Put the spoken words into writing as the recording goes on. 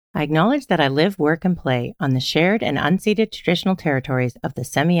I acknowledge that I live, work, and play on the shared and unceded traditional territories of the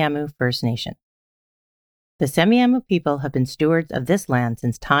Semiahmoo First Nation. The Semiahmoo people have been stewards of this land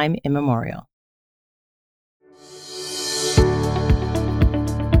since time immemorial.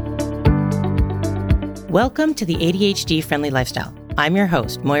 Welcome to the ADHD-friendly lifestyle. I'm your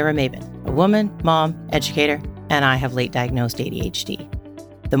host, Moira Maben, a woman, mom, educator, and I have late-diagnosed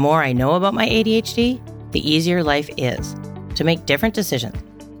ADHD. The more I know about my ADHD, the easier life is to make different decisions,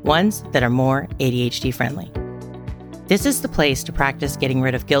 ones that are more ADHD-friendly. This is the place to practice getting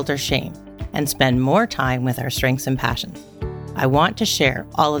rid of guilt or shame and spend more time with our strengths and passions. I want to share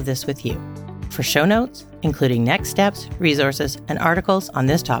all of this with you. For show notes, including next steps, resources, and articles on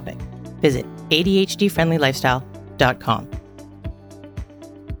this topic, visit ADHDfriendlylifestyle.com.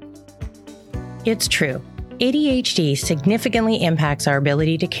 It's true. ADHD significantly impacts our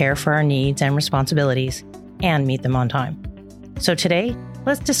ability to care for our needs and responsibilities and meet them on time. So today,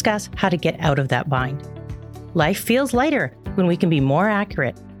 let's discuss how to get out of that bind. Life feels lighter when we can be more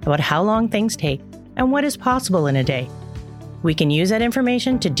accurate about how long things take and what is possible in a day. We can use that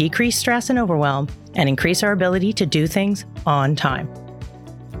information to decrease stress and overwhelm and increase our ability to do things on time.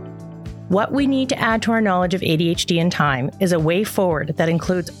 What we need to add to our knowledge of ADHD and time is a way forward that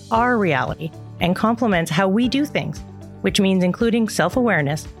includes our reality and complements how we do things, which means including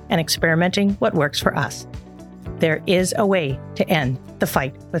self-awareness and experimenting what works for us. There is a way to end the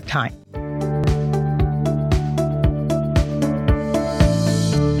fight with time.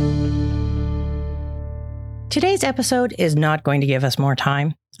 Today's episode is not going to give us more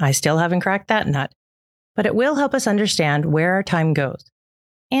time. I still haven't cracked that nut, but it will help us understand where our time goes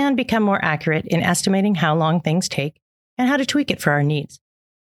and become more accurate in estimating how long things take and how to tweak it for our needs.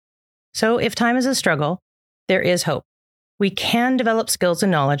 So if time is a struggle, there is hope. We can develop skills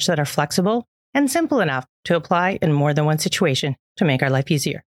and knowledge that are flexible and simple enough to apply in more than one situation to make our life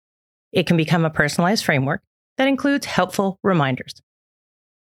easier. It can become a personalized framework that includes helpful reminders.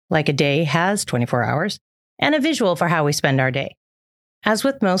 Like a day has 24 hours and a visual for how we spend our day. As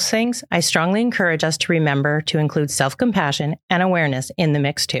with most things, I strongly encourage us to remember to include self-compassion and awareness in the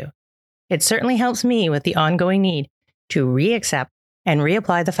mix too. It certainly helps me with the ongoing need to re-accept and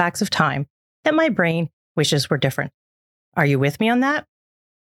reapply the facts of time that my brain wishes were different. Are you with me on that?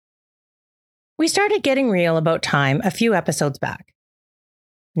 We started getting real about time a few episodes back.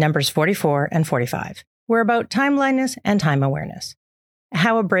 Numbers 44 and 45 were about time blindness and time awareness,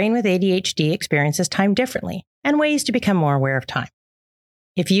 how a brain with ADHD experiences time differently, and ways to become more aware of time.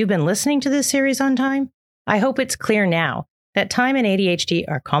 If you've been listening to this series on time, I hope it's clear now that time and ADHD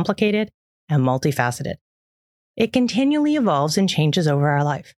are complicated and multifaceted. It continually evolves and changes over our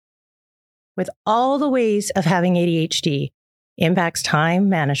life. With all the ways of having ADHD impacts time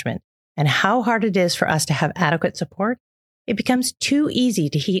management and how hard it is for us to have adequate support, it becomes too easy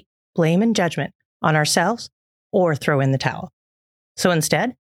to heap blame and judgment on ourselves or throw in the towel. So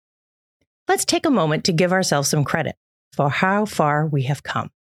instead, let's take a moment to give ourselves some credit for how far we have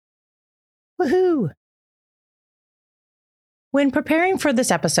come. Woohoo! When preparing for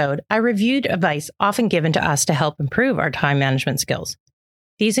this episode, I reviewed advice often given to us to help improve our time management skills.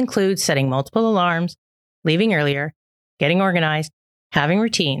 These include setting multiple alarms, leaving earlier, getting organized, having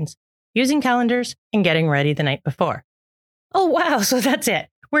routines, using calendars, and getting ready the night before. Oh, wow, so that's it.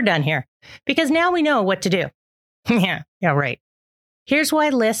 We're done here. Because now we know what to do. Yeah, right. Here's why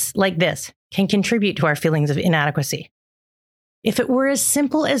lists like this can contribute to our feelings of inadequacy. If it were as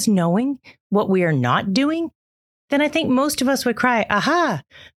simple as knowing what we are not doing, then I think most of us would cry, aha,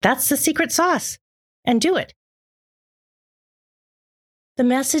 that's the secret sauce, and do it. The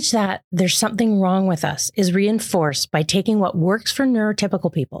message that there's something wrong with us is reinforced by taking what works for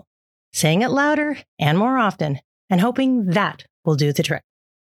neurotypical people, saying it louder and more often, and hoping that will do the trick.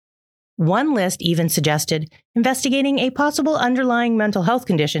 One list even suggested investigating a possible underlying mental health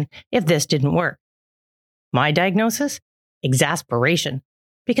condition if this didn't work. My diagnosis? Exasperation,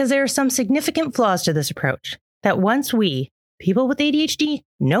 because there are some significant flaws to this approach that once we, people with ADHD,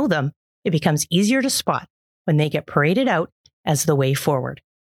 know them, it becomes easier to spot when they get paraded out as the way forward.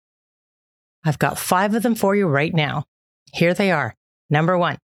 I've got 5 of them for you right now. Here they are. Number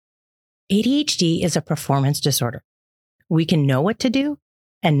 1, ADHD is a performance disorder. We can know what to do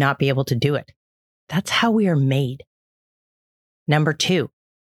and not be able to do it. That's how we are made. Number 2,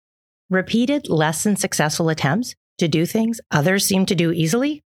 repeated less than successful attempts to do things others seem to do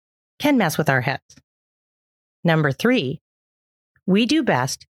easily can mess with our heads. Number 3, we do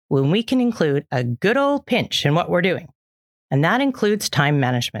best when we can include a good old pinch in what we're doing, and that includes time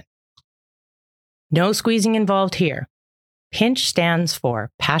management. No squeezing involved here. Pinch stands for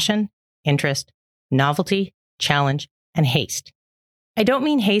passion, interest, novelty, challenge, and haste. I don't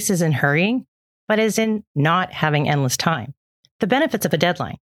mean haste as in hurrying, but as in not having endless time. The benefits of a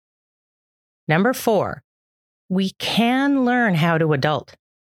deadline. Number 4, we can learn how to adult.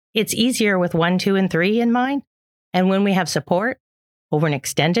 It's easier with 1, 2, and 3 in mind, and when we have support over an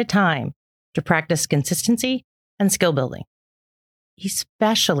extended time to practice consistency and skill building,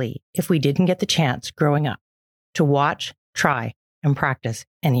 especially if we didn't get the chance growing up to watch, try, and practice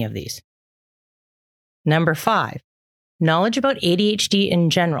any of these. Number 5, knowledge about ADHD in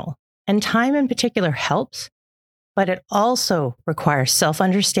general and time in particular helps, but it also requires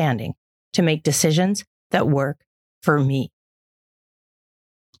self-understanding to make decisions that work for me.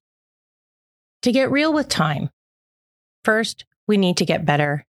 To get real with time, first, we need to get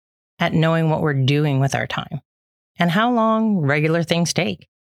better at knowing what we're doing with our time and how long regular things take.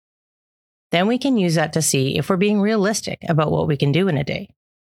 Then we can use that to see if we're being realistic about what we can do in a day.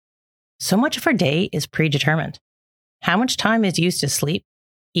 So much of our day is predetermined. How much time is used to sleep,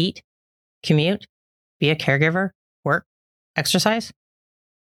 eat, commute, be a caregiver, work, exercise?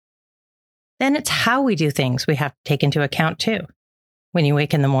 Then it's how we do things we have to take into account too. When you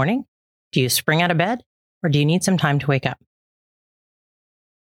wake in the morning, do you spring out of bed or do you need some time to wake up?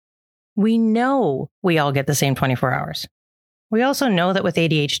 We know we all get the same 24 hours. We also know that with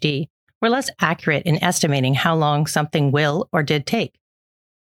ADHD, we're less accurate in estimating how long something will or did take.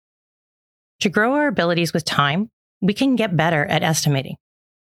 To grow our abilities with time, we can get better at estimating.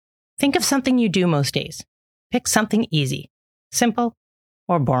 Think of something you do most days. Pick something easy, simple,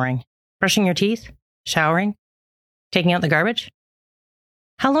 or boring. Brushing your teeth, showering, taking out the garbage.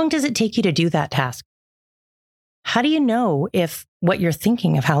 How long does it take you to do that task? How do you know if what you're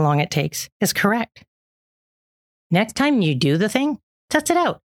thinking of how long it takes is correct? Next time you do the thing, test it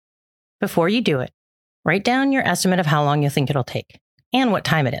out. Before you do it, write down your estimate of how long you think it'll take and what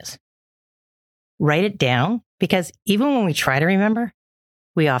time it is. Write it down because even when we try to remember,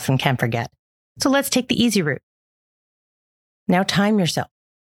 we often can forget. So let's take the easy route. Now time yourself.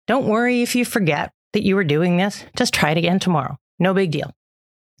 Don't worry if you forget that you were doing this. Just try it again tomorrow. No big deal.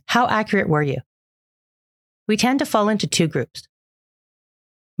 How accurate were you? We tend to fall into 2 groups.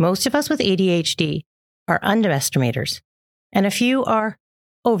 Most of us with ADHD are underestimators, and a few are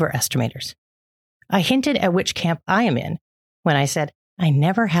overestimators. I hinted at which camp I am in when I said I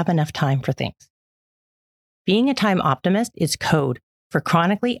never have enough time for things. Being a time optimist is code for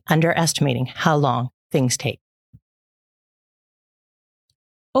chronically underestimating how long things take.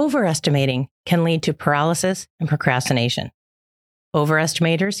 Overestimating can lead to paralysis and procrastination.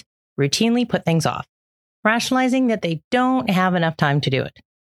 Overestimators routinely put things off, rationalizing that they don't have enough time to do it.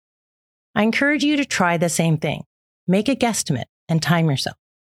 I encourage you to try the same thing. Make a guesstimate and time yourself.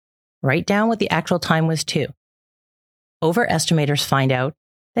 Write down what the actual time was too. Overestimators find out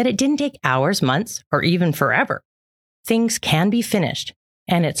that it didn't take hours, months, or even forever. Things can be finished,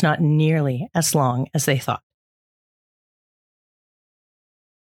 and it's not nearly as long as they thought.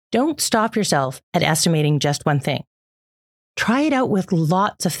 Don't stop yourself at estimating just one thing. Try it out with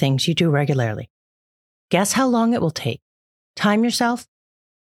lots of things you do regularly. Guess how long it will take. Time yourself.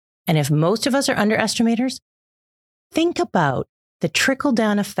 And if most of us are underestimators, think about the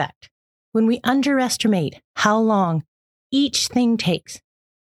trickle-down effect when we underestimate how long each thing takes,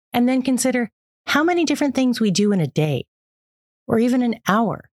 and then consider how many different things we do in a day, or even an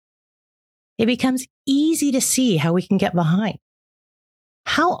hour. It becomes easy to see how we can get behind.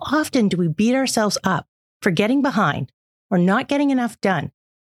 How often do we beat ourselves up for getting behind or not getting enough done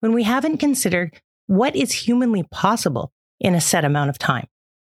when we haven't considered what is humanly possible in a set amount of time?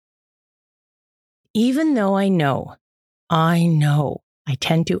 Even though I know I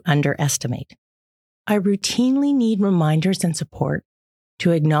tend to underestimate, I routinely need reminders and support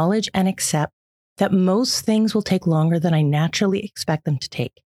to acknowledge and accept that most things will take longer than I naturally expect them to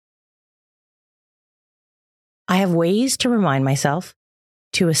take. I have ways to remind myself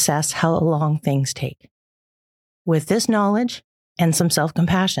to assess how long things take. With this knowledge and some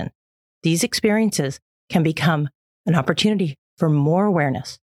self-compassion, these experiences can become an opportunity for more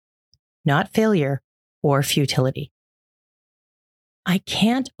awareness, not failure or futility. I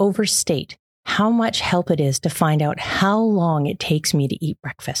can't overstate how much help it is to find out how long it takes me to eat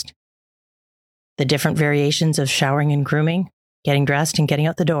breakfast. The different variations of showering and grooming, getting dressed and getting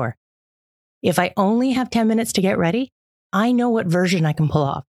out the door. If I only have 10 minutes to get ready, I know what version I can pull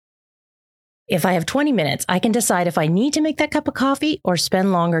off. If I have 20 minutes, I can decide if I need to make that cup of coffee or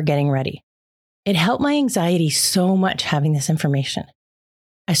spend longer getting ready. It helped my anxiety so much having this information.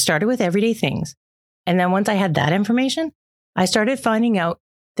 I started with everyday things, and then once I had that information, I started finding out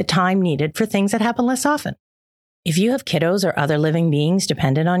the time needed for things that happen less often. If you have kiddos or other living beings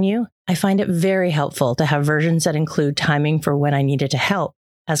dependent on you, I find it very helpful to have versions that include timing for when I needed to help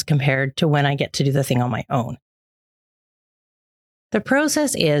as compared to when I get to do the thing on my own. The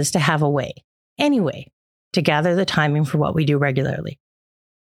process is to have a way, any way, to gather the timing for what we do regularly.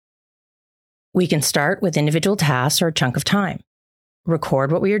 We can start with individual tasks or a chunk of time.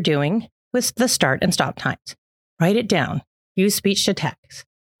 Record what we are doing with the start and stop times. Write it down. Use speech to text.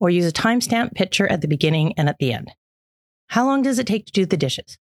 Or use a timestamp picture at the beginning and at the end. How long does it take to do the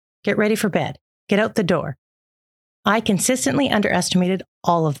dishes? Get ready for bed. Get out the door. I consistently underestimated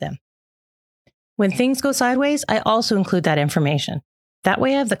all of them. When things go sideways, I also include that information. That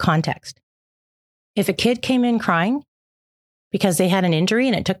way I have the context. If a kid came in crying because they had an injury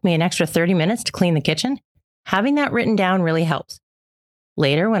and it took me an extra 30 minutes to clean the kitchen, having that written down really helps.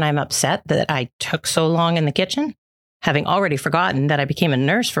 Later, when I'm upset that I took so long in the kitchen, having already forgotten that I became a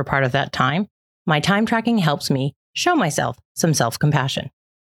nurse for part of that time, my time tracking helps me show myself some self-compassion.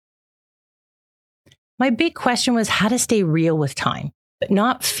 My big question was how to stay real with time, but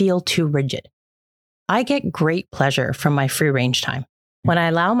not feel too rigid. I get great pleasure from my free range time when I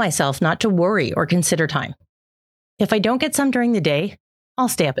allow myself not to worry or consider time. If I don't get some during the day, I'll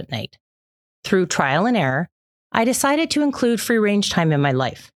stay up at night. Through trial and error, I decided to include free range time in my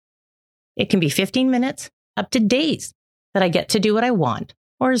life. It can be 15 minutes, up to days that I get to do what I want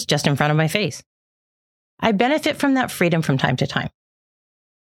or is just in front of my face. I benefit from that freedom from time to time.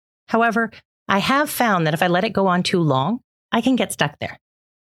 However, I have found that if I let it go on too long, I can get stuck there.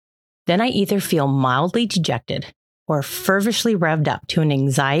 Then I either feel mildly dejected or fervently revved up to an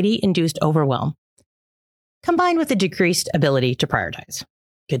anxiety-induced overwhelm, combined with a decreased ability to prioritize.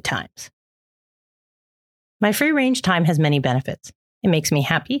 Good times. My free range time has many benefits. It makes me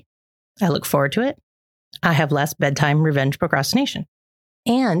happy. I look forward to it. I have less bedtime revenge procrastination.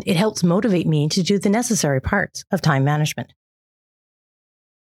 And it helps motivate me to do the necessary parts of time management.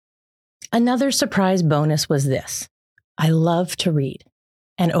 Another surprise bonus was this. I love to read,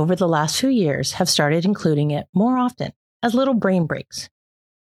 and over the last few years have started including it more often as little brain breaks.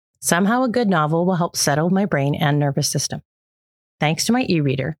 Somehow a good novel will help settle my brain and nervous system. Thanks to my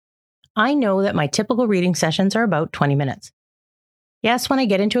e-reader, I know that my typical reading sessions are about 20 minutes. Yes, when I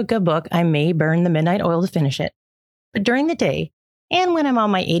get into a good book, I may burn the midnight oil to finish it. But during the day, and when I'm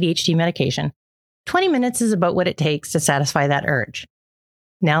on my ADHD medication, 20 minutes is about what it takes to satisfy that urge.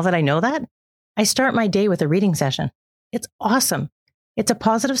 Now that I know that, I start my day with a reading session. It's awesome. It's a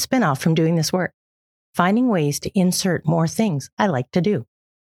positive spin-off from doing this work, finding ways to insert more things I like to do.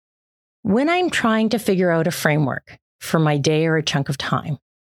 When I'm trying to figure out a framework for my day or a chunk of time,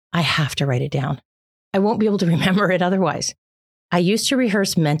 I have to write it down. I won't be able to remember it otherwise. I used to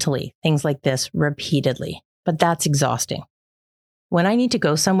rehearse mentally things like this repeatedly, but that's exhausting. When I need to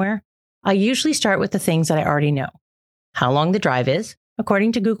go somewhere, I usually start with the things that I already know. How long the drive is,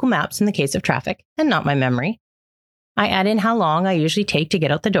 according to Google Maps in the case of traffic, and not my memory. I add in how long I usually take to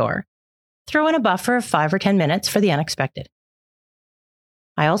get out the door. Throw in a buffer of 5 or 10 minutes for the unexpected.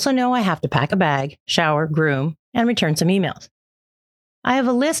 I also know I have to pack a bag, shower, groom, and return some emails. I have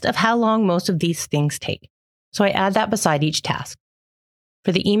a list of how long most of these things take, so I add that beside each task.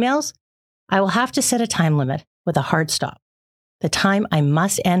 For the emails, I will have to set a time limit with a hard stop, the time I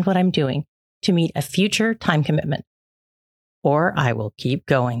must end what I'm doing to meet a future time commitment. Or I will keep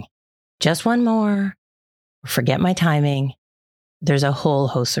going. Just one more, or forget my timing. There's a whole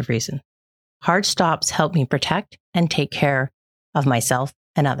host of reasons. Hard stops help me protect and take care of myself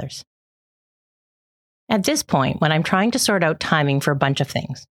and others. At this point, when I'm trying to sort out timing for a bunch of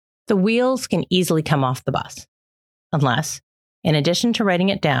things, the wheels can easily come off the bus. Unless, in addition to writing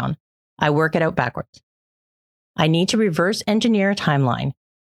it down, I work it out backwards. I need to reverse engineer a timeline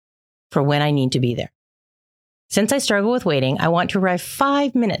for when I need to be there. Since I struggle with waiting, I want to arrive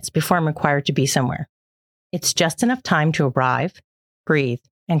 5 minutes before I'm required to be somewhere. It's just enough time to arrive, breathe,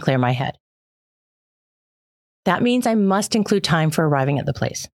 and clear my head. That means I must include time for arriving at the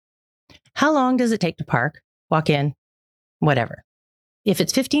place. How long does it take to park, walk in, whatever? If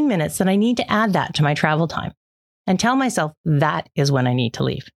it's 15 minutes, then I need to add that to my travel time and tell myself that is when I need to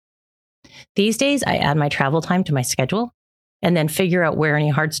leave. These days, I add my travel time to my schedule and then figure out where any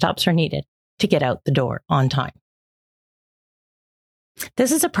hard stops are needed to get out the door on time.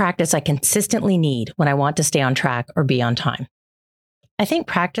 This is a practice I consistently need when I want to stay on track or be on time. I think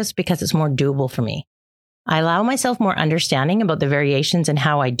practice because it's more doable for me. I allow myself more understanding about the variations in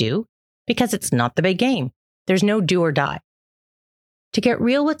how I do because it's not the big game. There's no do or die. To get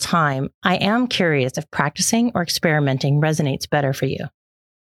real with time, I am curious if practicing or experimenting resonates better for you.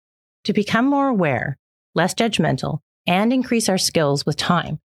 To become more aware, less judgmental, and increase our skills with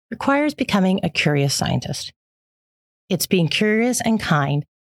time requires becoming a curious scientist. It's being curious and kind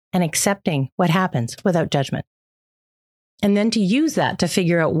and accepting what happens without judgment. And then to use that to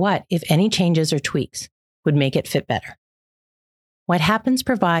figure out what, if any changes or tweaks, would make it fit better. What happens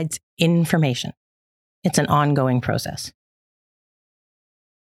provides information. It's an ongoing process.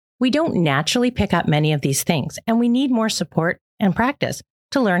 We don't naturally pick up many of these things, and we need more support and practice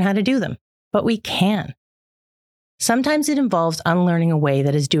to learn how to do them, but we can. Sometimes it involves unlearning a way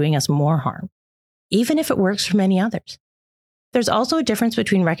that is doing us more harm, even if it works for many others. There's also a difference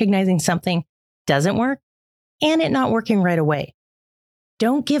between recognizing something doesn't work and it not working right away.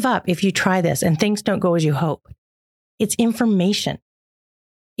 Don't give up if you try this and things don't go as you hope. It's information.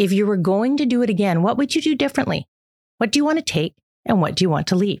 If you were going to do it again, what would you do differently? What do you want to take and what do you want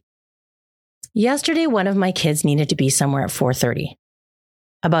to leave? Yesterday, one of my kids needed to be somewhere at 4:30.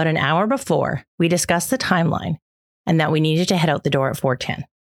 About an hour before, we discussed the timeline and that we needed to head out the door at 4:10.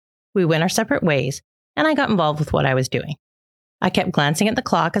 We went our separate ways, and I got involved with what I was doing. I kept glancing at the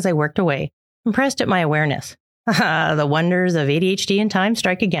clock as I worked away, impressed at my awareness. The wonders of ADHD and time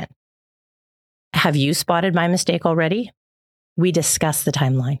strike again. Have you spotted my mistake already? We discussed the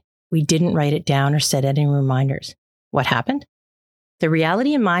timeline. We didn't write it down or set any reminders. What happened? The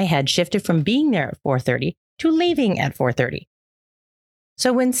reality in my head shifted from being there at 4:30 to leaving at 4:30.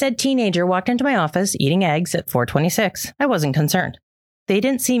 So when said teenager walked into my office eating eggs at 4:26, I wasn't concerned. They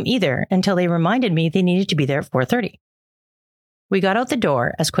didn't seem either until they reminded me they needed to be there at 4:30. We got out the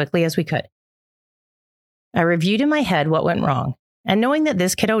door as quickly as we could. I reviewed in my head what went wrong, and knowing that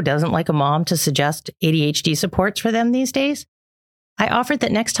this kiddo doesn't like a mom to suggest ADHD supports for them these days, I offered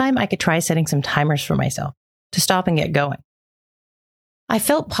that next time I could try setting some timers for myself to stop and get going. I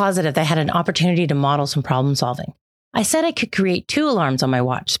felt positive that I had an opportunity to model some problem solving. I said I could create 2 alarms on my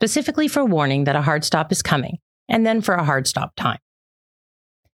watch, specifically for warning that a hard stop is coming, and then for a hard stop time.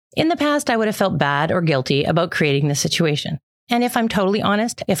 In the past, I would have felt bad or guilty about creating this situation. And if I'm totally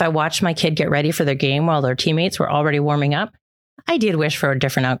honest, if I watched my kid get ready for their game while their teammates were already warming up, I did wish for a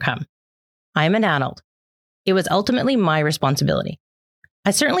different outcome. I'm an adult. It was ultimately my responsibility.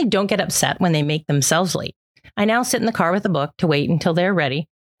 I certainly don't get upset when they make themselves late. I now sit in the car with a book to wait until they're ready,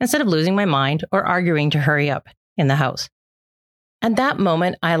 instead of losing my mind or arguing to hurry up in the house. At that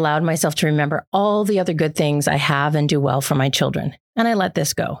moment, I allowed myself to remember all the other good things I have and do well for my children, and I let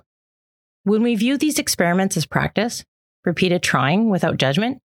this go. When we view these experiments as practice, repeated trying without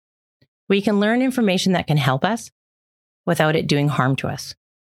judgment, we can learn information that can help us without it doing harm to us.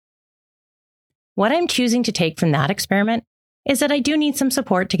 What I'm choosing to take from that experiment is that I do need some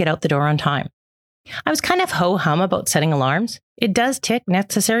support to get out the door on time. I was kind of ho-hum about setting alarms. It does tick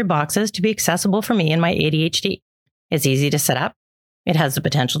necessary boxes to be accessible for me and my ADHD. It's easy to set up. It has the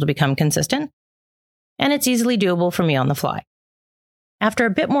potential to become consistent. And it's easily doable for me on the fly. After a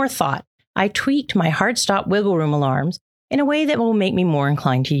bit more thought, I tweaked my hard stop wiggle room alarms in a way that will make me more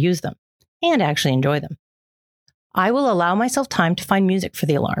inclined to use them and actually enjoy them. I will allow myself time to find music for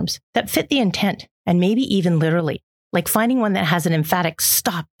the alarms that fit the intent, and maybe even literally, like finding one that has an emphatic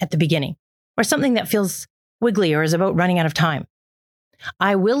stop at the beginning, or something that feels wiggly or is about running out of time.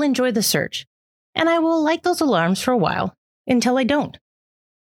 I will enjoy the search, and I will like those alarms for a while until I don't.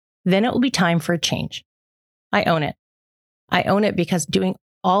 Then it will be time for a change. I own it. I own it because doing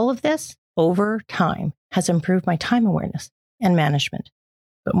all of this over time has improved my time awareness and management.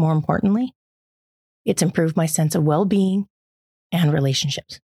 But more importantly, it's improved my sense of well-being and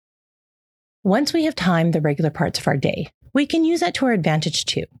relationships. Once we have timed the regular parts of our day, we can use that to our advantage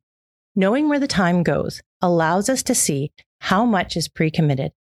too. Knowing where the time goes allows us to see how much is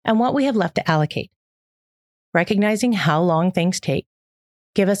pre-committed and what we have left to allocate. Recognizing how long things take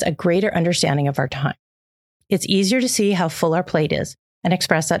give us a greater understanding of our time. It's easier to see how full our plate is and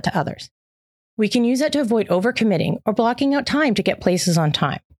express that to others. We can use that to avoid overcommitting or blocking out time to get places on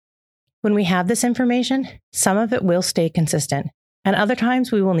time. When we have this information, some of it will stay consistent, and other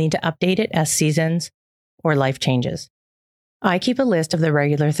times we will need to update it as seasons or life changes. I keep a list of the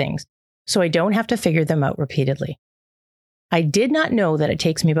regular things, so I don't have to figure them out repeatedly. I did not know that it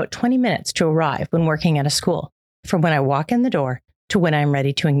takes me about 20 minutes to arrive when working at a school, from when I walk in the door to when I'm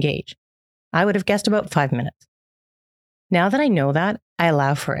ready to engage. I would have guessed about 5 minutes. Now that I know that, I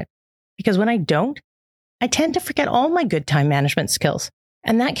allow for it, because when I don't, I tend to forget all my good time management skills,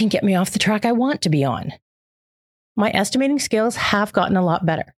 and that can get me off the track I want to be on. My estimating skills have gotten a lot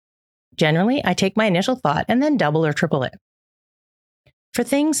better. Generally, I take my initial thought and then double or triple it. For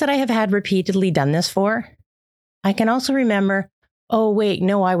things that I have had repeatedly done this for, I can also remember, oh wait,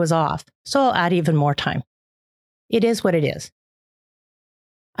 no, I was off, so I'll add even more time. It is what it is.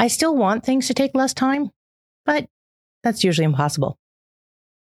 I still want things to take less time, but that's usually impossible.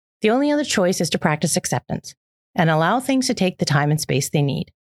 The only other choice is to practice acceptance. and allow things to take the time and space they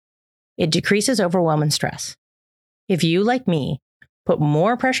need. It decreases overwhelm and stress. If you, like me, put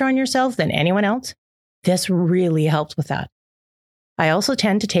more pressure on yourself than anyone else, this really helps with that. I also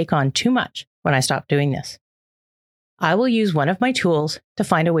tend to take on too much when I stop doing this. I will use one of my tools to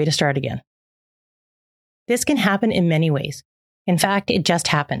find a way to start again. This can happen in many ways. In fact, it just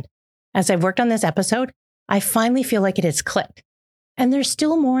happened. As I've worked on this episode, I finally feel like it has clicked, and there's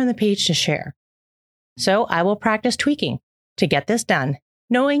still more on the page to share. So I will practice tweaking to get this done,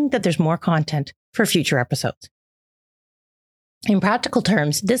 knowing that there's more content for future episodes. In practical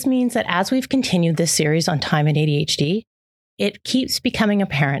terms, this means that as we've continued this series on time and ADHD, it keeps becoming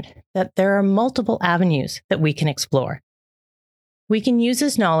apparent that there are multiple avenues that we can explore. We can use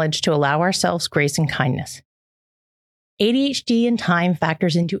this knowledge to allow ourselves grace and kindness. ADHD and time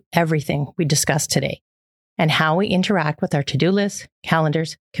factors into everything we discussed today and how we interact with our to-do lists,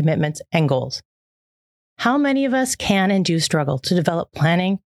 calendars, commitments, and goals. How many of us can and do struggle to develop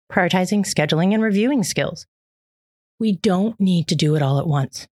planning, prioritizing, scheduling, and reviewing skills? We don't need to do it all at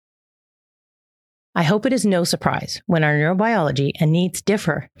once. I hope it is no surprise when our neurobiology and needs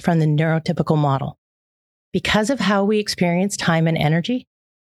differ from the neurotypical model. Because of how we experience time and energy,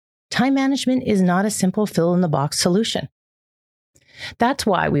 time management is not a simple fill-in-the-box solution. That's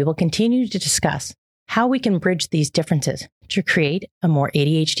why we will continue to discuss how we can bridge these differences to create a more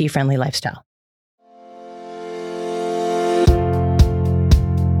ADHD-friendly lifestyle.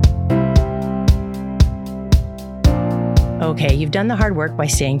 Okay, you've done the hard work by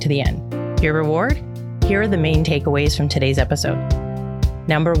staying to the end. Your reward? Here are the main takeaways from today's episode.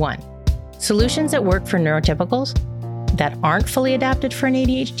 Number 1, solutions that work for neurotypicals that aren't fully adapted for an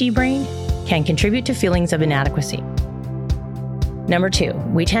ADHD brain can contribute to feelings of inadequacy. Number 2,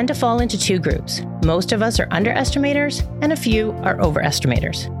 we tend to fall into 2 groups. Most of us are underestimators and a few are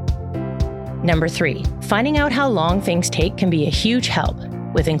overestimators. Number 3, finding out how long things take can be a huge help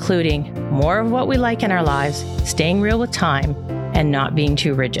with including more of what we like in our lives, staying real with time, and not being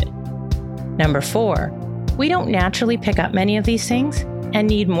too rigid. Number 4, we don't naturally pick up many of these things and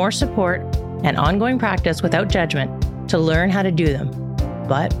need more support and ongoing practice without judgment to learn how to do them.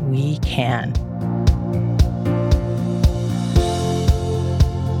 But we can.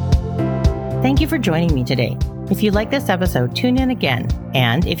 Thank you for joining me today. If you like this episode, tune in again.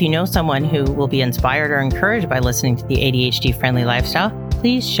 And if you know someone who will be inspired or encouraged by listening to the ADHD-friendly lifestyle,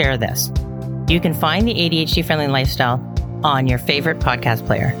 please share this. You can find the ADHD-friendly lifestyle on your favorite podcast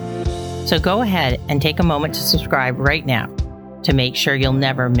player. So go ahead and take a moment to subscribe right now to make sure you'll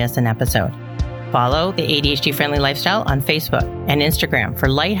never miss an episode. Follow the ADHD-friendly lifestyle on Facebook and Instagram for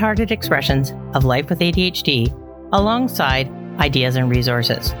lighthearted expressions of life with ADHD alongside ideas and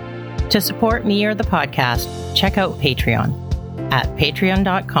resources. To support me or the podcast, check out Patreon at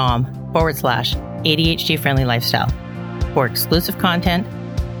patreon.com/ADHD-friendly lifestyle for exclusive content,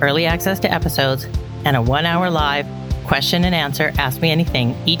 early access to episodes, and a 1-hour live question and answer Ask Me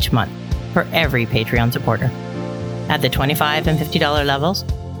Anything each month for every Patreon supporter. At the $25 and $50 levels,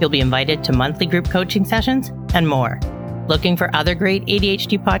 you'll be invited to monthly group coaching sessions and more. Looking for other great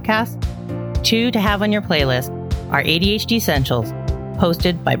ADHD podcasts? 2 to have on your playlist are ADHD Essentials,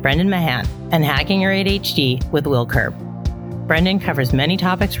 hosted by Brendan Mahan, and Hacking Your ADHD with Will Curb. Brendan covers many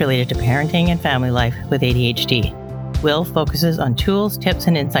topics related to parenting and family life with ADHD. Will focuses on tools, tips,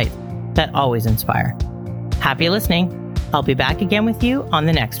 and insights that always inspire. Happy listening. I'll be back again with you on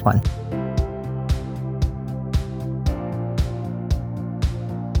the next one.